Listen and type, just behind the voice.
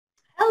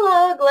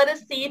glad to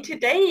see you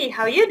today.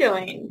 How are you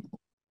doing?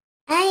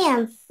 I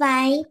am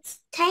fine,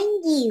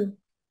 thank you.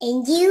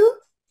 And you?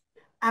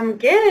 I'm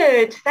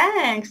good,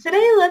 thanks.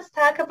 Today, let's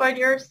talk about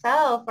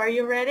yourself. Are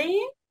you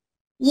ready?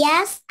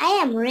 Yes,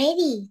 I am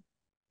ready.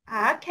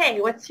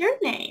 Okay, what's your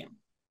name?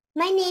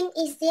 My name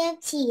is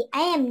Diệp.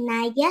 I am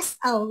 9 years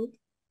old.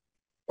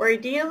 Where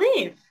do you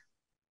live?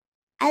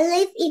 I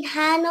live in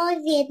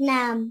Hanoi,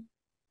 Vietnam.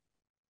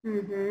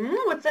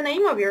 What's the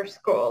name of your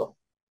school?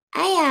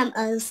 I am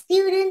a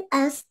student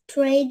at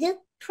Trade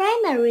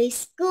Primary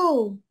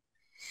School.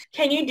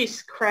 Can you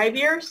describe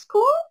your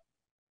school?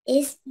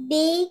 It's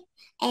big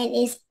and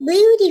it's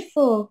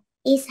beautiful.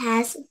 It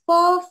has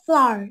 4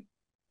 floors.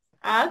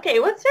 Okay,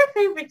 what's your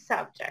favorite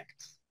subject?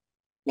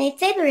 My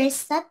favorite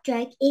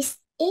subject is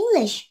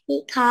English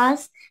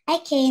because I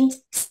can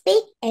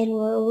speak and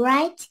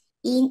write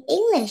in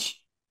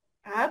English.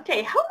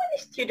 Okay, how many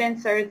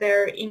students are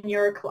there in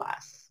your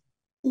class?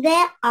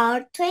 There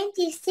are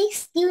 26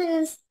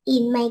 students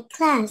in my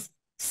class,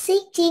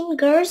 16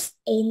 girls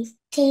and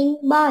 10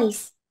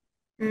 boys.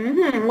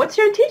 What's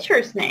your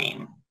teacher's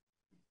name?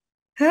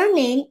 Her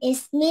name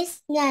is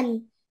Miss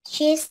Nâng.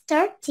 She's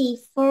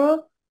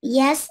 34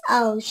 years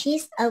old.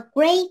 She's a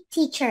great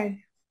teacher.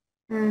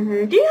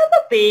 Do you have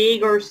a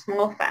big or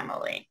small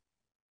family?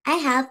 I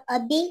have a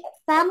big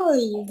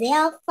family. There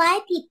are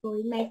 5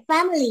 people in my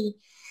family.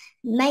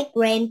 My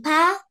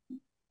grandpa,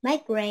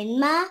 my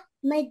grandma,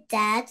 my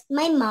dad,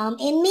 my mom,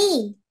 and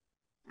me.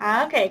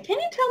 Okay, can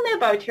you tell me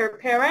about your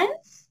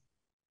parents?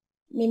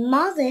 My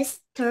mother's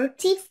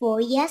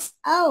 34 years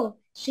old.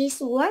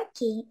 She's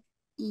working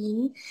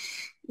in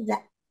the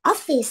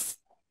office.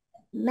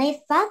 My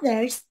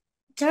father's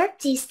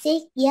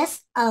 36 years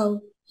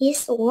old.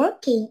 He's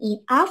working in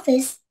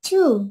office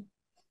too.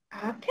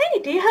 Okay,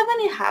 do you have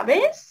any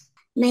hobbies?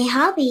 My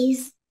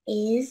hobbies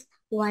is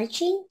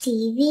watching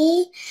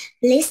TV,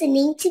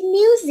 listening to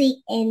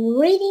music, and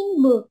reading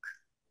books.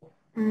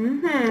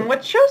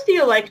 What shows do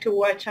you like to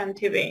watch on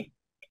TV?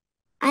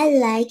 I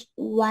like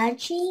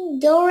watching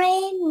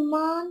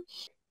Doraemon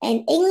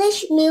and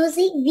English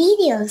music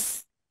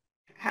videos.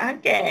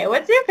 Okay,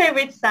 what's your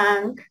favorite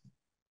song?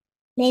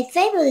 My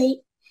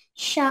favorite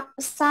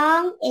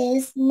song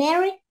is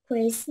Merry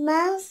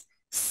Christmas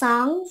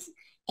songs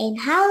and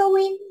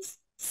Halloween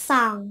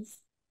songs.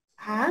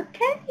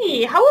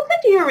 Okay, how often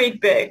do you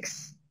read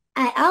books?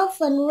 I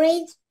often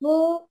read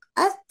books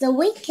at the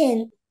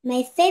weekend.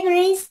 My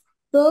favorite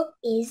book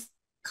is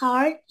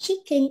called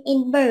Chicken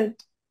and Bird.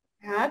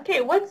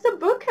 Okay, what's the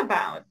book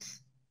about?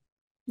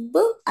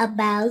 Book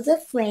about the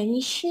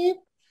friendship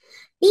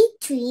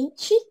between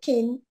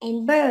chicken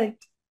and bird.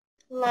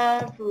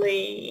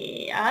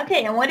 Lovely.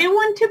 Okay, and what do you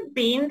want to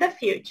be in the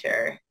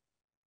future?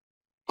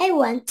 I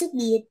want to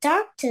be a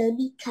doctor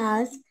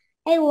because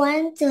I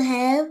want to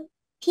help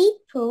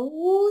people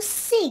who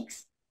sick.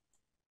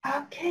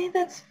 Okay,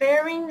 that's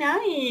very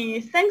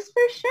nice. Thanks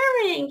for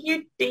sharing.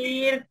 You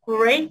did a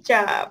great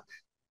job.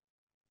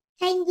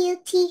 Thank you,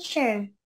 teacher.